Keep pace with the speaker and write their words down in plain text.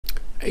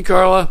Hey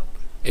Carla,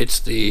 it's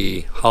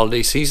the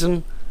holiday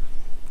season,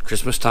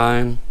 Christmas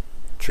time,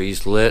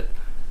 trees lit.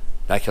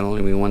 That can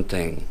only mean one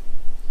thing: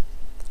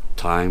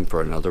 time for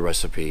another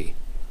recipe.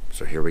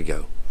 So here we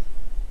go.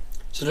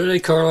 So today,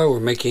 Carla, we're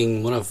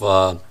making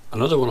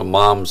another one of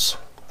Mom's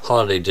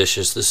holiday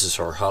dishes. This is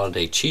our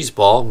holiday cheese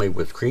ball made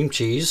with cream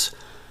cheese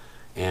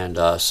and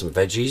some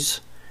veggies,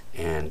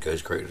 and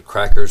goes great with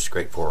crackers,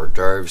 great for hors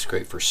d'oeuvres,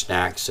 great for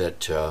snacks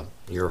at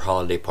your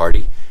holiday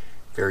party.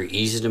 Very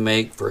easy to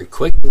make, very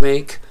quick to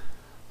make,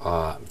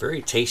 very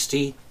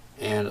tasty,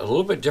 and a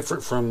little bit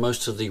different from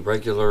most of the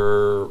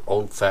regular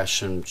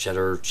old-fashioned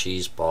cheddar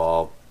cheese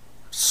ball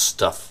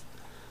stuff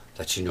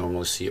that you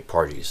normally see at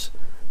parties.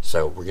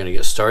 So we're going to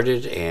get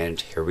started, and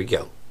here we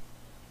go.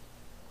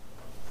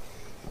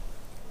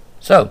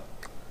 So,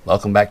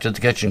 welcome back to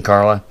the kitchen,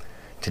 Carla.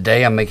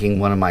 Today I'm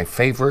making one of my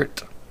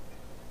favorite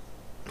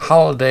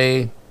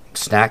holiday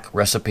snack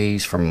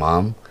recipes from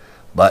Mom.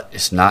 But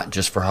it's not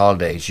just for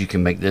holidays. You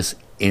can make this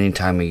any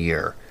time of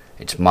year.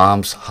 It's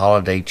Mom's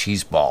holiday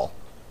cheese ball.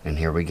 And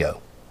here we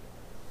go.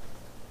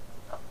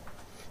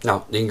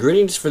 Now, the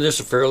ingredients for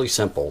this are fairly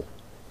simple.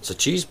 It's a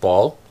cheese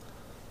ball.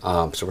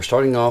 So we're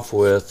starting off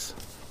with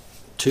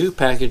 2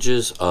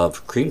 packages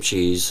of cream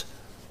cheese,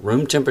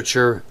 room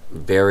temperature,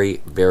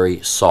 very,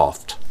 very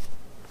soft.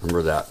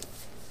 Remember that.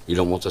 You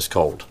don't want this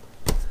cold.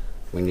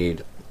 We need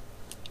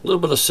a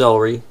little bit of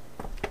celery.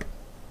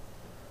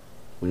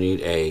 We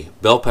need a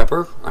bell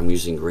pepper. I'm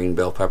using green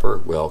bell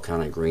pepper. Well,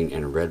 kind of green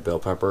and red bell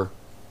pepper.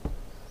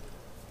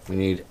 We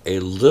need a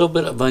little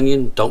bit of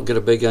onion. Don't get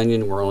a big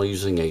onion. We're only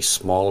using a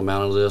small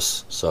amount of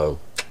this. So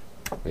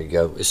there you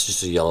go. It's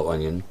just a yellow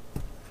onion.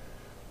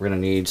 We're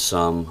going to need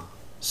some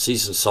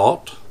seasoned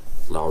salt.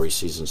 Lawry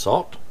seasoned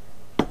salt.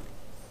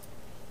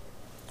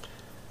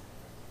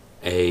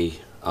 A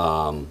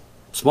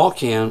small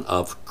can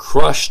of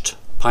crushed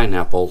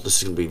pineapple. This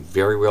is going to be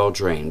very well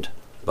drained,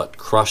 but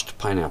crushed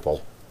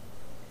pineapple.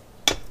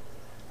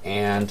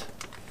 And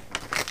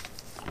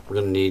we're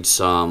going to need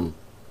some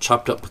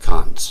chopped up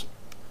pecans,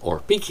 or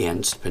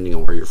pecans, depending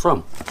on where you're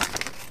from.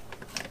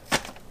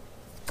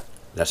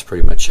 That's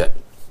pretty much it.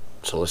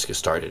 So let's get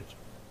started.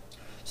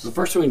 So the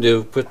first thing we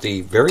do, put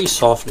the very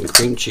softened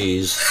cream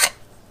cheese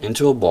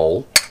into a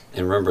bowl.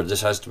 And remember, this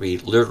has to be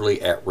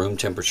literally at room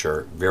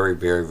temperature. Very,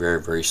 very,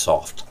 very, very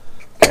soft.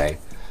 Okay.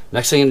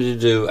 Next thing I need to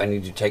do, I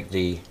need to take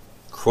the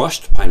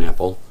crushed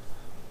pineapple.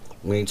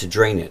 We need to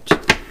drain it.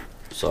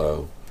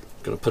 So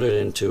I'm going to put it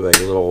into a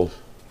little,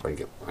 if I can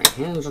get my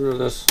hands under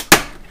this.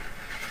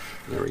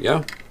 There we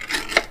go.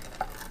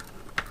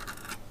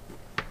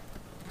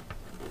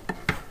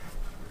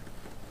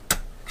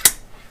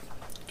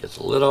 Get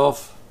the lid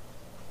off.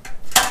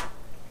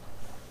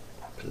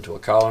 Put into a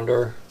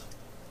colander.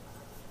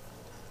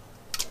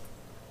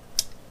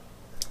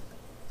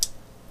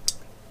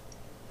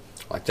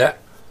 Like that.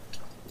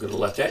 I'm going to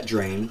let that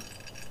drain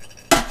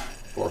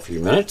for a few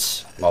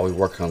minutes while we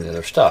work on the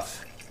other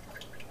stuff.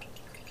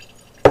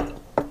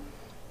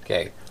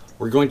 Okay,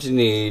 we're going to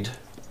need,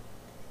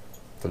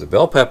 for the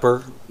bell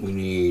pepper, we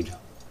need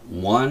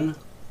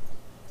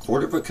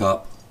 1/4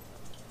 cup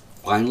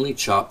finely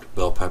chopped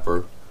bell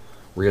pepper.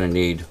 We're going to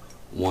need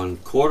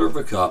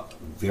 1/4 cup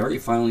very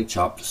finely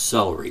chopped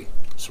celery.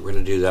 So we're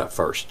going to do that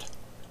first.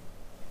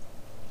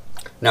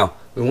 Now,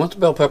 we want the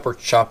bell pepper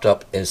chopped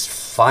up as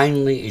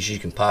finely as you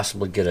can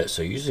possibly get it.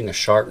 So using a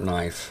sharp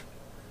knife,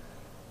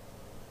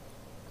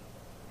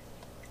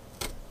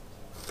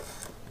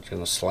 I'm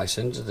going to slice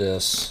into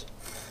this.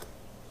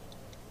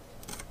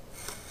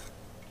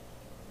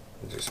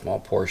 These are small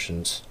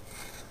portions,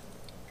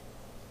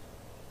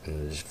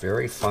 and just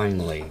very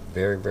finely,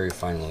 very, very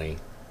finely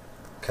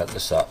cut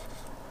this up.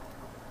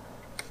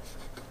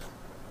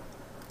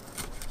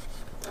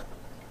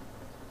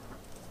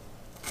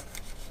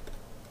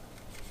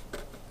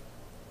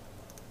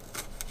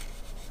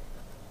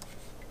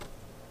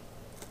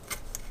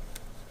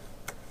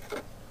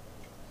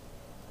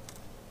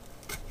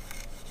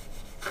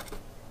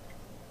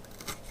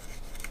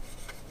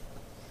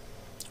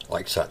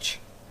 Like such.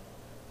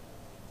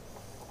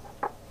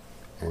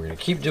 And we're going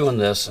to keep doing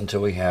this until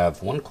we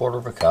have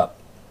 1/4 cup.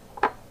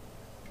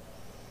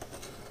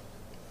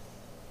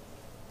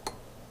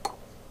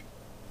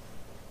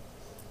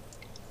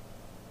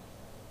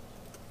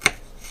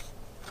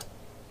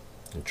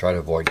 And try to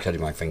avoid cutting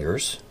my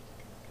fingers.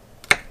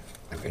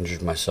 I've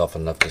injured myself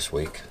enough this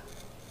week.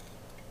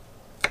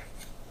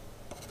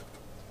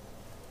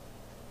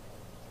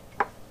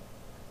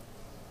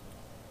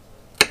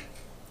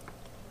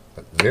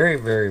 But very,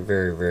 very,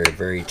 very, very,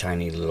 very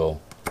tiny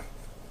little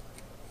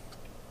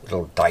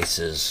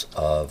dices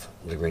of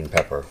the green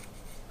pepper,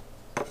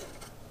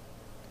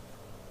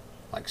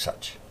 like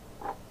such.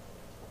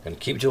 Going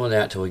to keep doing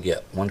that till we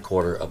get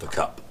 1/4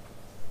 cup.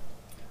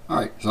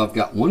 Alright, so I've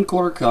got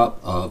 1/4 cup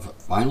of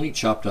finely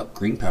chopped up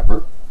green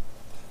pepper.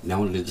 Now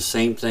I'm going to do the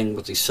same thing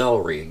with the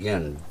celery.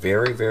 Again,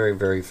 very, very,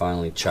 very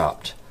finely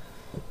chopped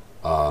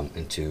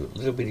into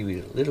little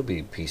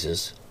bitty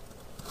pieces.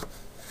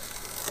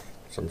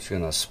 So I'm just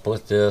going to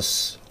split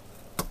this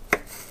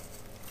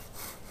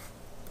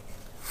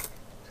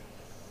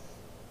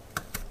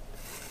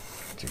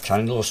through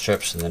tiny little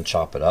strips and then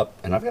chop it up.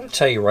 And I've got to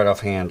tell you right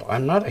offhand,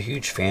 I'm not a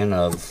huge fan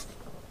of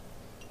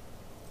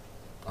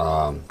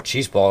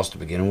cheese balls to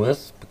begin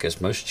with,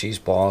 because most cheese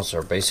balls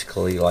are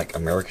basically like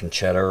American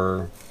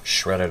cheddar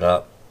shredded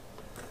up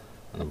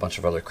and a bunch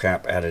of other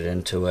crap added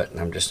into it, and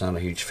I'm just not a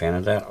huge fan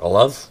of that. I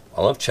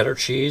love cheddar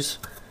cheese,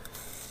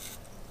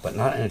 but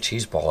not in a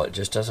cheese ball. It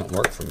just doesn't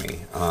work for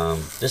me.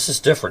 This is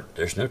different.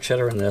 There's no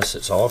cheddar in this.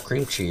 It's all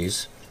cream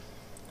cheese.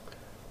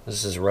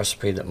 This is a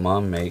recipe that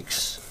Mom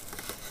makes,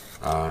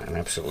 and I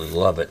absolutely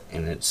love it,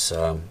 and it's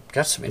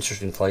got some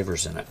interesting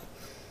flavors in it.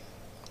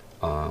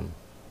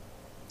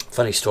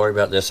 Funny story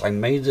about this. I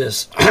made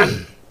this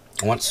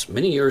once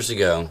many years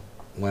ago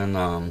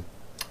when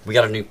we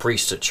got a new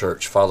priest at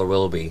church. Father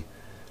Willoughby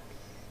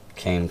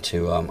came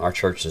to our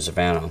church in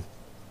Savannah.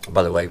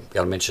 By the way,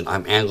 got to mention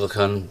I'm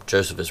Anglican.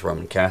 Joseph is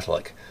Roman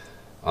Catholic.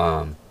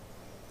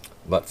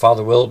 But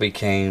Father Willoughby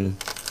came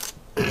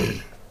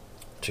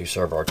to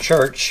serve our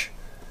church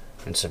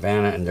in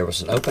Savannah, and there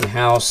was an open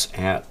house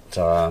at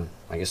I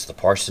guess the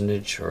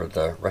parsonage or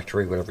the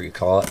rectory, whatever you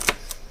call it.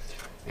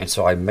 And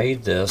so I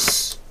made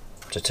this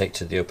to take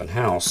to the open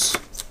house,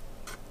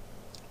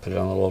 put it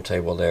on a little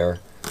table there,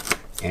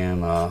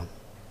 and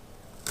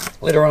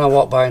later on I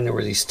walked by and there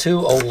were these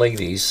two old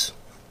ladies.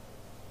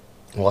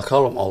 Well, I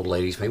call them old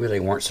ladies. Maybe they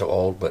weren't so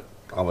old, but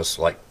I was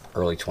like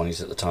early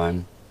 20s at the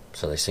time,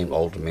 so they seemed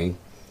old to me.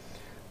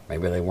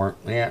 Maybe they weren't.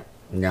 Yeah,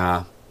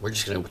 nah, we're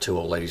just going to go with two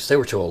old ladies. They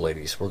were two old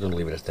ladies. We're going to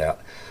leave it at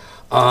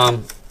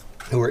that.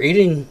 Who were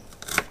eating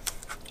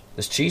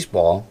this cheese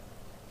ball,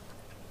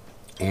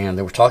 and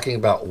they were talking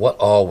about what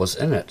all was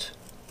in it.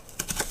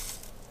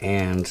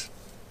 And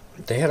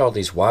they had all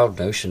these wild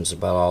notions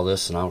about all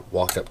this, and I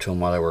walked up to them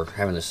while they were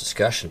having this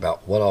discussion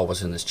about what all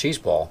was in this cheese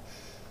ball.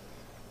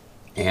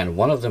 And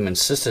one of them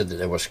insisted that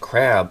there was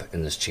crab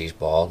in this cheese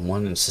ball, and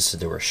one insisted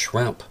there was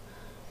shrimp.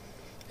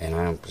 And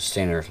I'm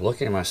standing there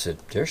looking at him. I said,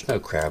 there's no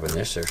crab in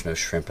this, there's no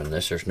shrimp in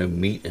this, there's no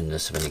meat in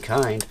this of any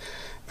kind.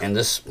 And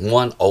this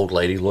one old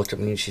lady looked at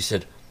me and she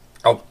said,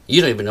 oh,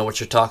 you don't even know what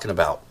you're talking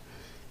about.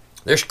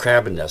 There's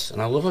crab in this.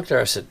 And I looked at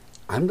her, I said,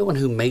 I'm the one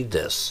who made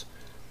this.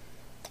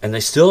 And they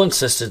still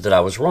insisted that I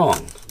was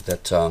wrong,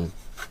 that there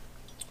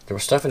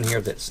was stuff in here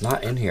that's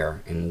not in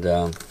here.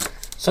 And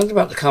something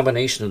about the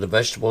combination of the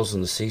vegetables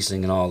and the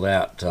seasoning and all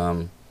that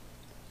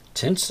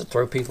tends to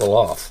throw people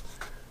off.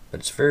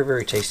 But it's very,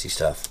 very tasty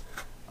stuff.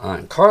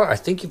 And Carla, I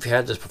think you've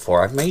had this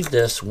before. I've made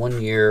this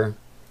one year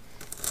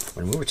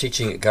when we were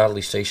teaching at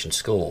Godly Station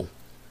School.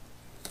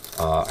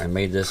 I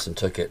made this and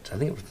took it. I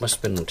think it must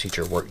have been on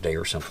teacher work day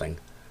or something.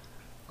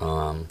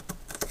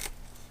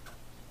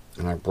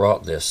 And I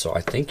brought this, so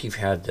I think you've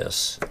had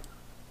this.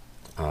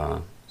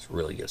 It's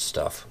really good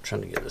stuff. I'm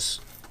trying to get this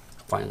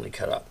finely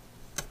cut up.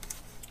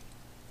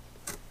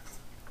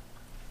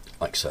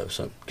 Like so.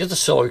 So get the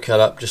celery cut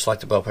up, just like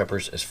the bell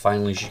peppers, as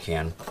finely as you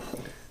can.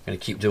 I'm going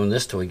to keep doing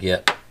this till we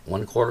get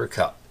 1/4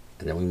 cup.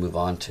 And then we move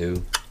on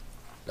to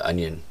the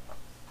onion.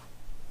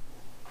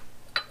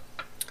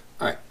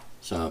 Alright,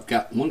 so I've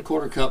got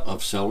 1/4 cup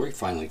of celery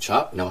finely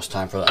chopped. Now it's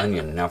time for the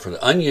onion. Now for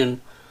the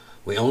onion,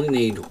 we only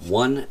need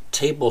 1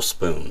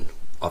 tablespoon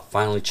of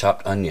finely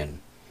chopped onion.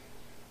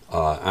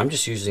 I'm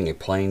just using a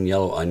plain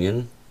yellow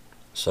onion.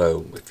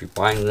 So if you're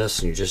buying this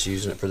and you're just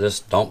using it for this,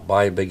 don't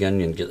buy a big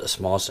onion. Get the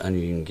smallest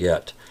onion you can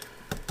get.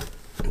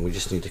 And we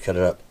just need to cut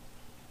it up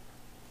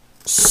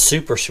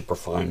super, super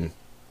fine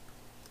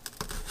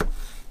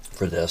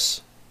for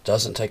this.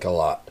 Doesn't take a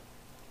lot.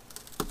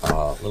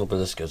 A little bit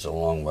of this goes a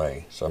long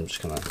way. So I'm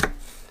just going to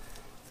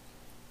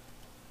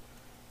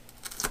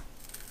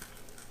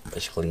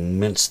basically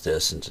mince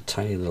this into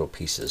tiny little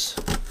pieces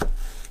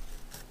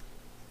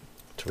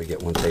until we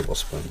get 1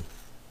 tablespoon.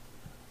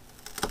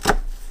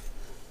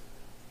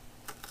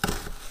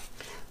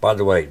 By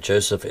the way,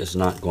 Joseph is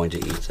not going to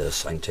eat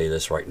this. I can tell you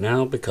this right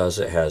now, because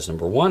it has,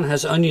 number 1,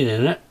 has onion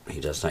in it. He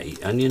does not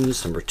eat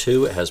onions. Number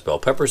 2, it has bell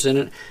peppers in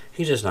it.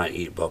 He does not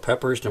eat bell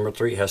peppers. Number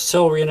 3, it has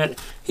celery in it.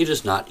 He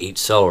does not eat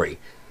celery.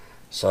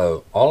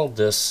 So all of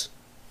this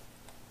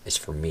is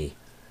for me.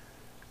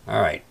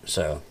 Alright,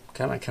 so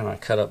kind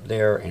of cut up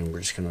there, and we're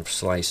just going to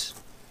slice.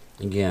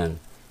 Again,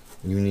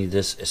 you need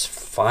this as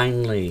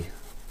finely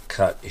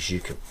cut as you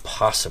could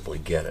possibly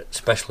get it,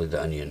 especially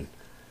the onion.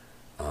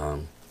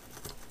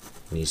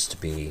 Needs to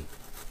be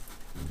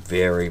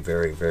very,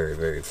 very, very,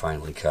 very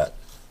finely cut.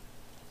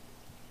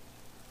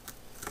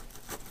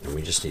 And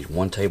we just need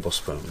 1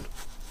 tablespoon.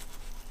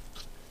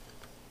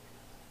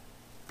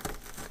 I'm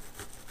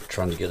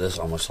trying to get this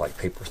almost like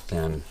paper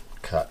thin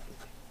cut.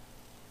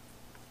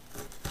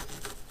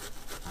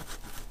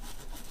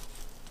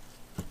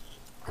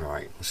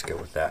 Alright, let's go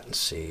with that and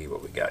see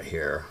what we got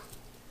here.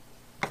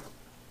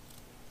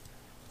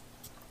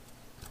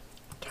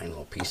 Tiny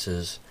little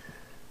pieces.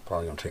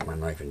 Probably going to take my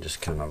knife and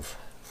just kind of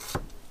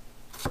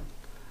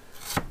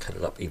cut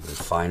it up even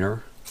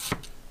finer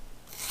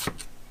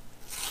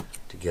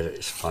to get it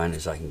as fine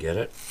as I can get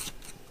it.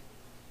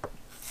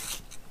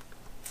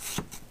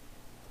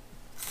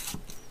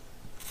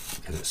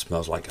 And it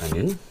smells like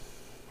onion,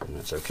 and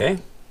that's okay.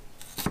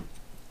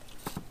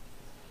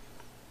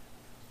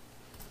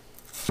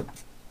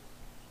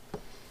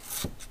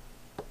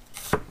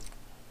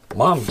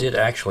 Mom did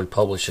actually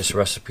publish this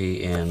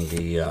recipe in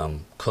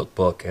the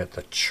cookbook at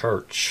the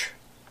church.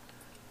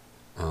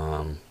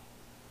 Well,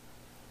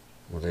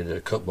 they did a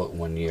cookbook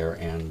one year,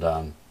 and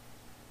I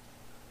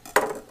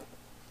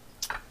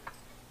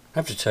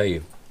have to tell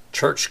you,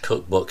 church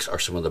cookbooks are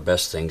some of the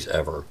best things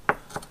ever,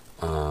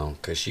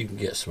 because you can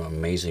get some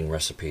amazing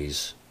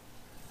recipes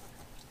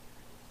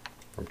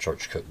from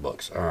church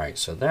cookbooks. Alright,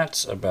 so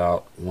that's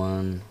about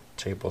 1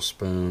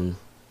 tablespoon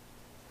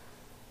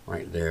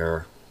right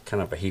there,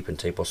 kind of a heaping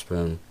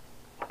tablespoon.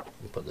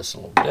 Put this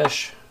in a little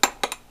dish.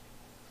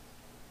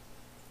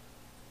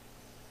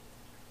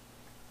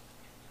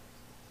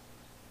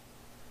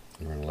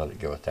 We're going to let it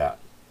go with that.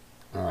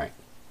 Alright,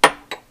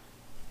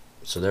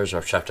 so there's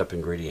our chopped up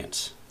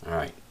ingredients.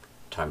 Alright,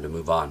 time to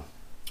move on.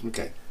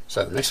 Okay,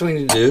 so next thing we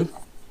need to do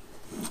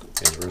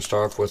is we're going to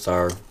start off with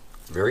our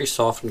very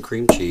softened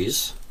cream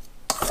cheese.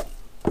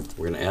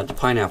 We're going to add the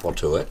pineapple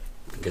to it,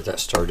 get that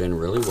stirred in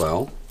really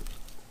well.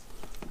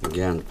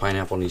 Again, the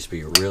pineapple needs to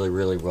be really,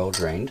 really well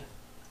drained.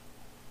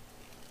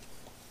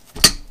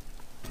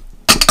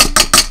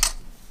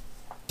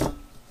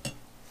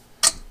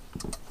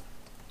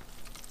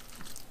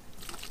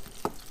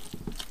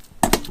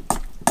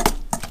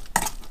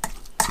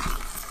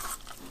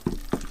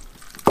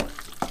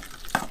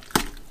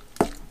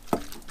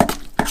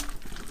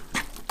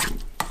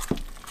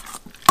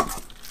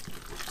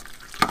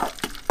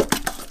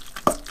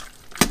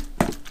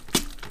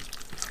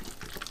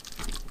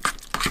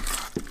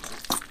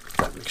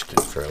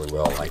 Fairly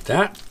well like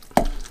that.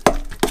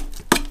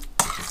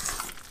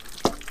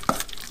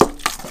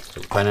 So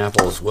the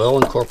pineapple is well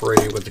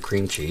incorporated with the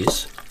cream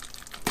cheese.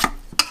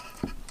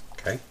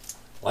 Okay,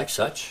 like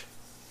such.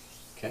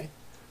 Okay,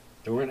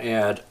 then we're going to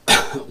add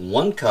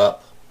 1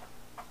 cup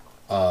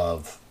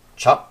of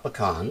chopped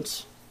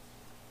pecans.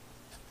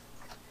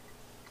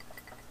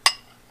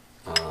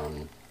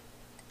 Can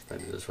I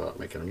do this without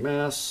making a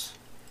mess?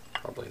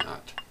 Probably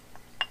not.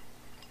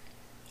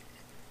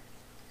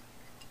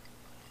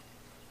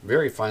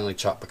 Very finely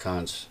chopped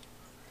pecans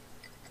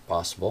if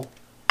possible.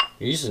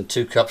 You're using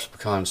 2 cups of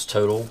pecans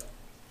total.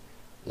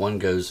 1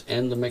 goes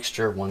in the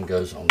mixture, 1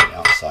 goes on the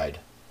outside.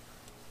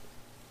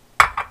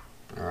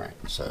 Alright,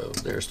 so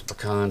there's the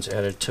pecans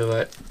added to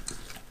it.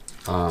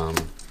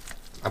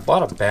 I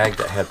bought a bag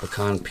that had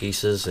pecan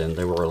pieces and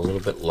they were a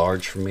little bit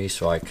large for me,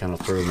 so I kind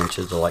of threw them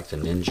into the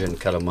Ninja and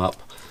cut them up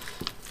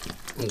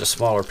into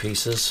smaller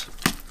pieces.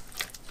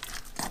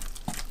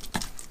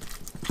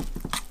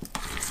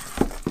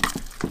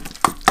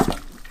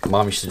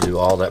 Mom used to do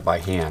all that by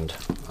hand.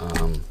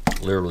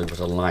 Literally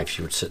with a knife,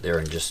 she would sit there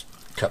and just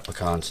cut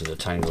pecans into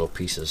tiny little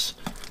pieces.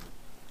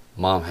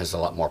 Mom has a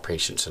lot more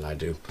patience than I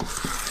do.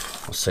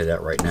 I'll say that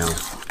right now.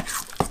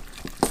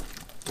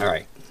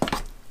 Alright,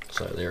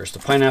 so there's the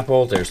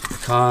pineapple, there's the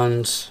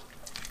pecans.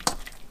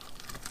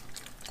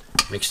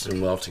 Mix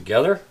them well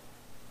together.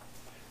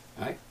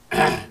 Alright,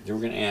 then we're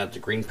going to add the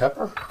green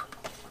pepper,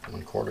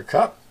 1/4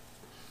 cup.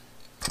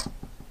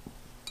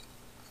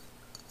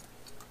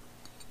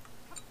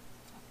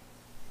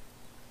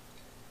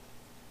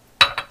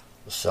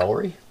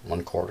 Celery,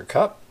 1/4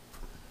 cup.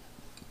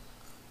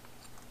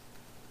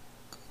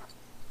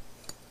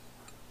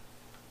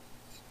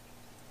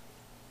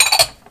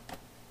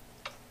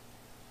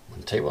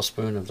 One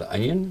tablespoon of the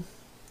onion.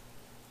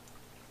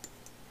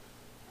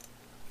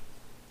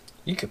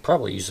 You could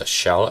probably use a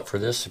shallot for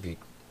this if you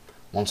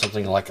want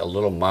something like a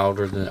little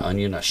milder than the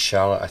onion. A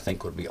shallot I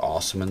think would be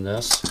awesome in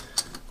this.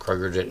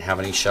 Kroger didn't have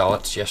any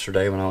shallots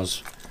yesterday when I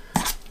was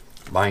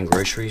buying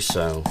groceries,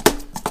 so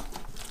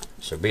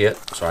be it.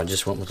 So I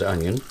just went with the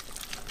onion.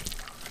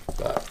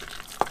 But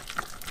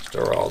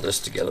stir all this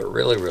together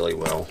really, really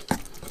well.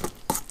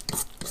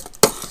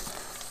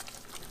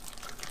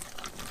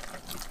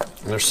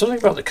 And there's something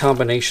about the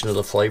combination of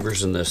the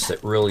flavors in this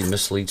that really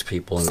misleads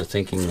people into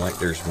thinking like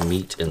there's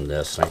meat in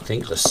this. And I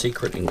think the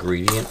secret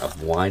ingredient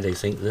of why they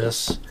think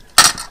this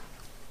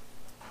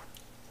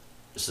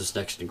is this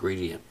next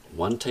ingredient.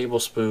 1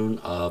 tablespoon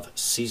of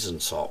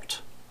seasoned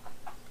salt.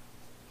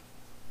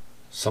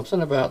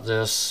 Something about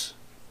this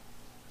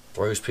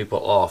throws people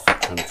off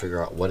trying to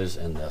figure out what is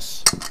in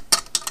this.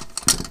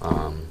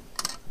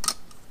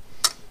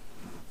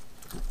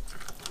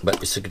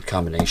 But it's a good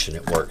combination,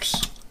 it works.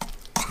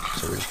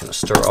 So we're just going to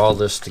stir all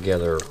this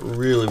together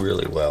really,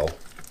 really well.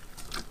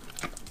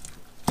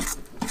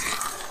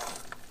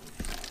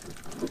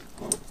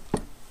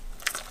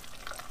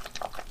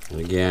 And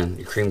again,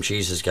 your cream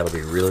cheese has got to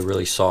be really,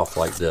 really soft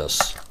like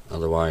this.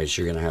 Otherwise,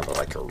 you're going to have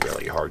like a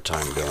really hard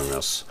time doing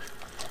this.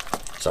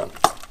 So,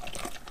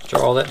 stir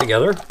all that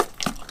together.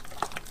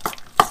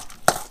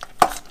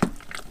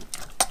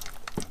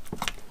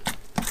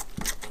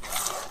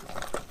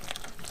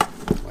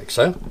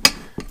 So,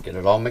 get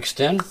it all mixed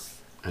in,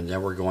 and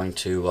then we're going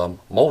to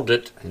mold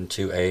it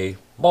into a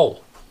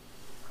bowl.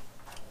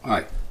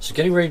 Alright, so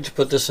getting ready to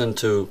put this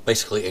into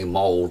basically a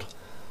mold,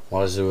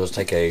 what I do is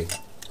take a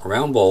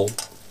round bowl,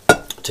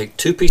 take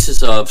 2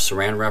 pieces of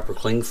saran wrap or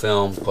cling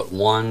film, put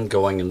 1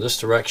 going in this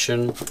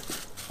direction,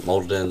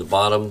 mold it in the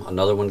bottom,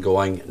 another one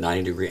going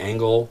 90-degree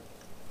angle,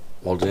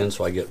 molded in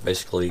so I get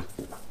basically,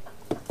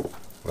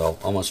 well,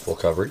 almost full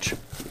coverage.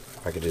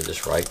 If I could do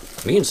this right.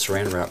 Me and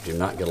saran wrap do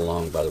not get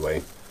along, by the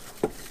way.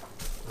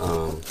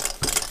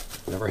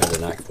 Never had the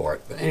knack for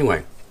it. But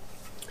anyway,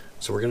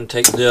 so we're going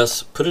to take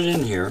this, put it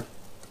in here,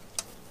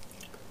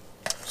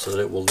 so that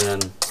it will then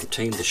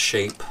obtain the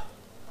shape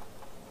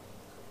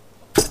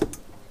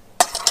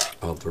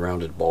of the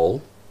rounded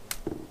bowl.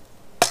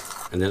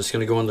 And then it's going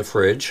to go in the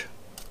fridge.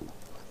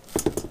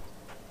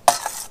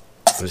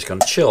 And it's going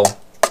to chill,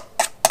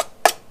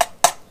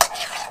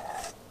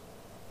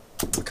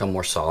 become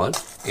more solid.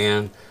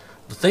 And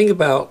the thing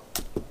about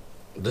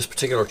this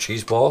particular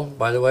cheese ball,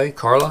 by the way,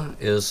 Carla,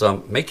 is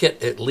make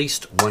it at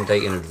least 1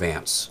 day in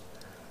advance,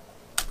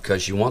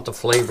 because you want the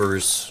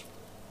flavors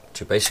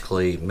to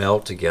basically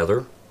meld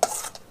together.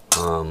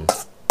 Because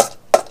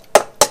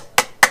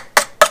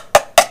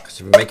if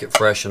you make it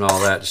fresh and all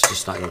that, it's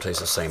just not going to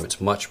taste the same.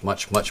 It's much,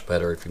 much, much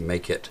better if you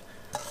make it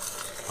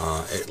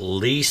at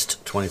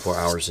least 24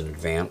 hours in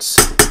advance.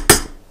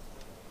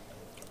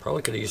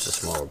 Probably could have used a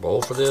smaller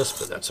bowl for this,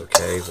 but that's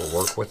okay. We'll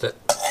work with it.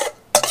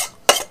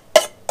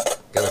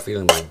 Got a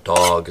feeling my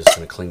dog is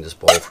going to clean this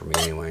bowl for me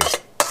anyway.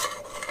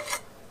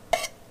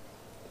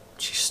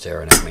 She's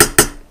staring at me.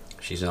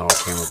 She's not on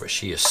camera, but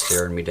she is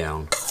staring me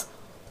down.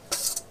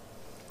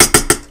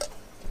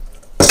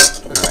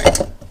 Alright.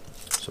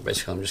 So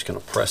basically I'm just going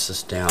to press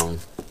this down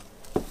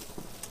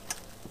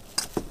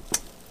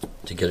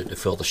to get it to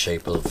fill the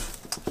shape of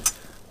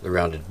the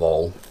rounded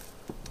bowl.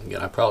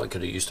 Again, I probably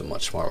could have used a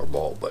much smaller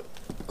bowl, but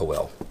oh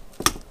well.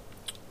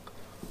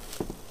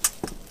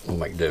 We'll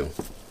make do.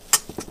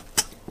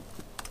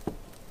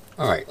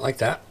 Alright, like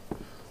that.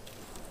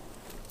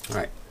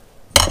 Alright.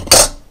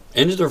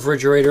 Into the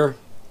refrigerator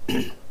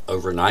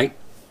overnight.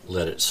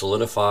 Let it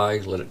solidify,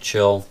 let it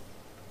chill,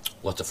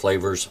 let the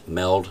flavors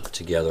meld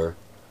together,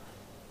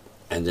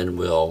 and then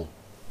we'll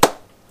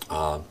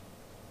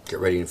get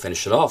ready and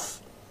finish it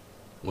off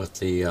with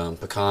the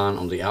pecan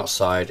on the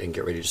outside and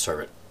get ready to serve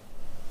it.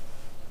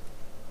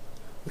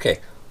 Okay,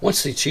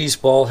 once the cheese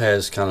ball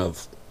has kind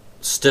of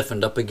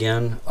stiffened up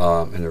again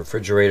in the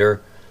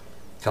refrigerator,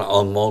 kind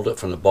of unmold it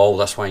from the bowl.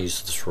 That's why I use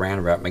the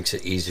saran wrap. Makes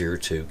it easier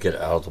to get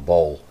it out of the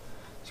bowl.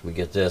 So we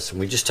get this, and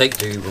we just take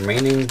the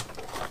remaining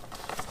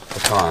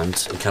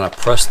pecans and kind of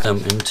press them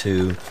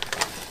into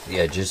the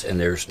edges. And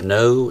there's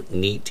no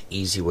neat,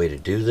 easy way to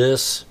do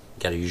this.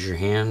 You got to use your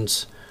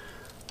hands.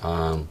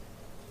 But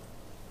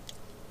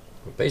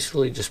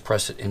basically, just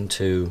press it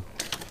into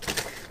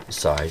the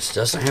sides.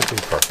 Doesn't have to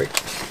be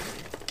perfect.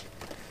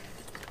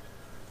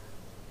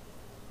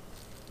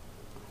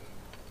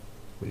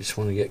 We just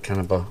want to get kind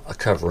of a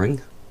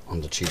covering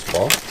on the cheese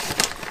ball.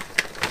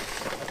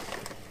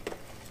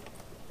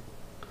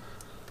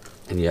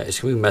 And yeah, it's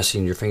going to be messy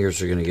and your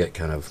fingers are going to get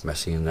kind of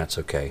messy, and that's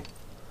okay.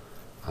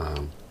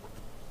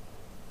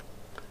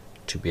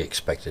 To be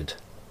expected.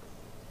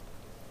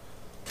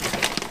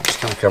 Just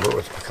kind of cover it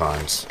with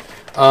pecans.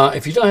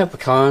 If you don't have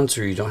pecans,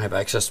 or you don't have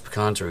access to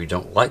pecans, or you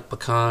don't like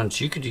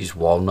pecans, you could use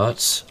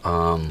walnuts.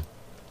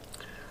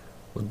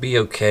 Would be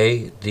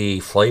okay. The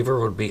flavor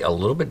would be a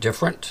little bit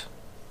different,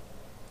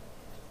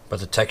 but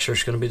the texture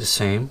is going to be the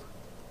same.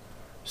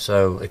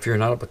 So if you're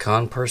not a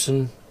pecan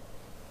person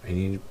and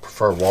you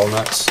prefer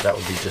walnuts, that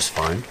would be just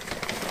fine.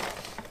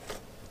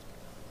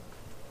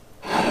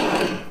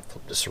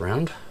 Flip this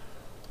around.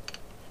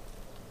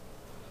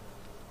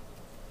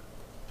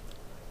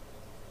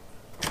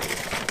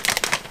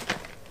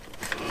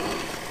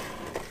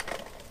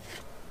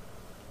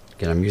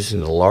 Again, I'm using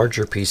the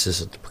larger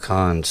pieces of the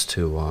pecans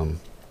to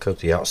coat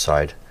the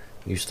outside.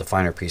 Use the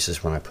finer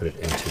pieces when I put it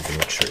into the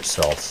mixture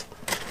itself.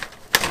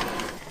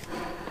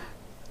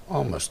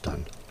 Almost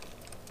done.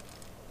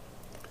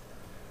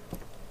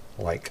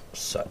 Like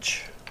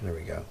such. There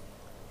we go.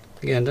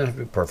 Again, doesn't have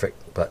to be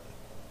perfect, but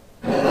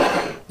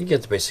you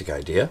get the basic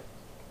idea.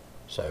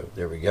 So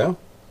there we go.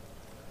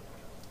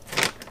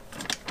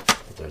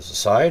 There's the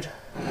side.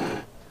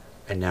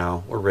 And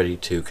now we're ready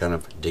to kind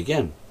of dig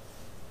in.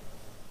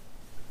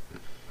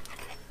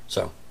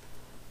 So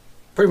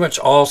pretty much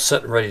all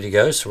set and ready to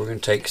go. So we're going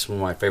to take some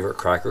of my favorite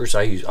crackers.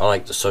 I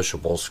like the Social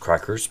Bowls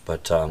crackers,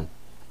 but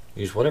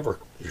use whatever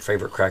your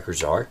favorite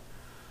crackers are,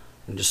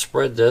 and just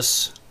spread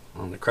this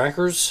on the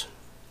crackers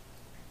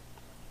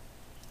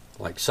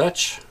like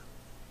such.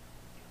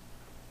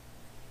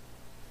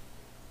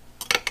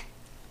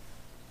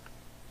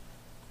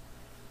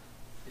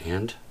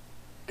 And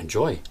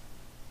enjoy.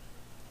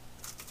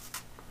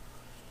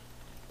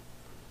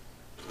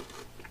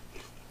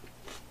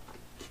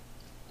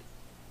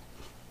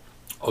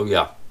 Oh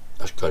yeah,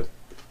 that's good.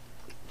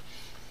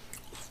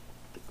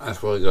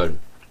 That's really good.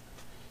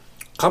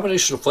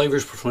 Combination of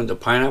flavors between the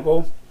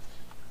pineapple,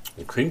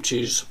 the cream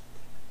cheese,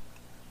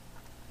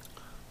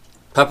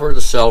 pepper,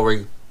 the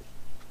celery,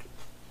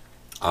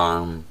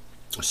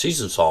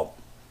 seasoned salt.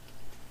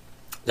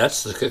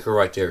 That's the kicker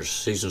right there.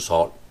 Seasoned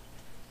salt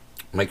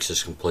makes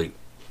this complete.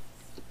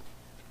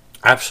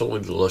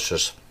 Absolutely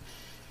delicious.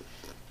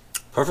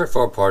 Perfect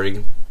for a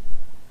party,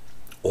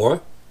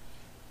 or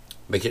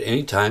make it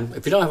anytime.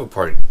 If you don't have a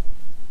party,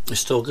 it's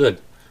still good.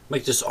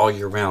 make this all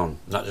year round,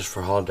 not just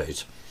for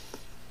holidays.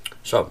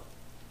 So,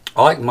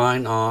 I like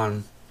mine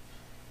on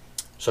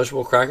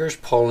Sociable crackers.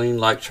 Pauline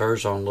likes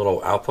hers on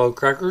little Alpo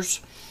crackers.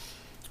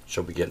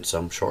 She'll be getting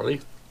some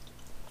shortly.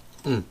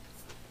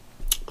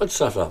 Good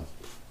stuff, though.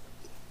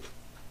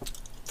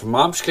 From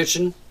Mom's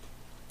Kitchen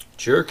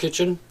to your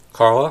kitchen,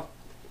 Carla.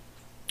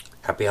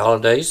 Happy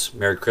holidays.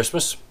 Merry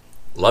Christmas.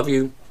 Love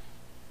you.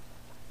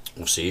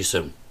 We'll see you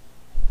soon.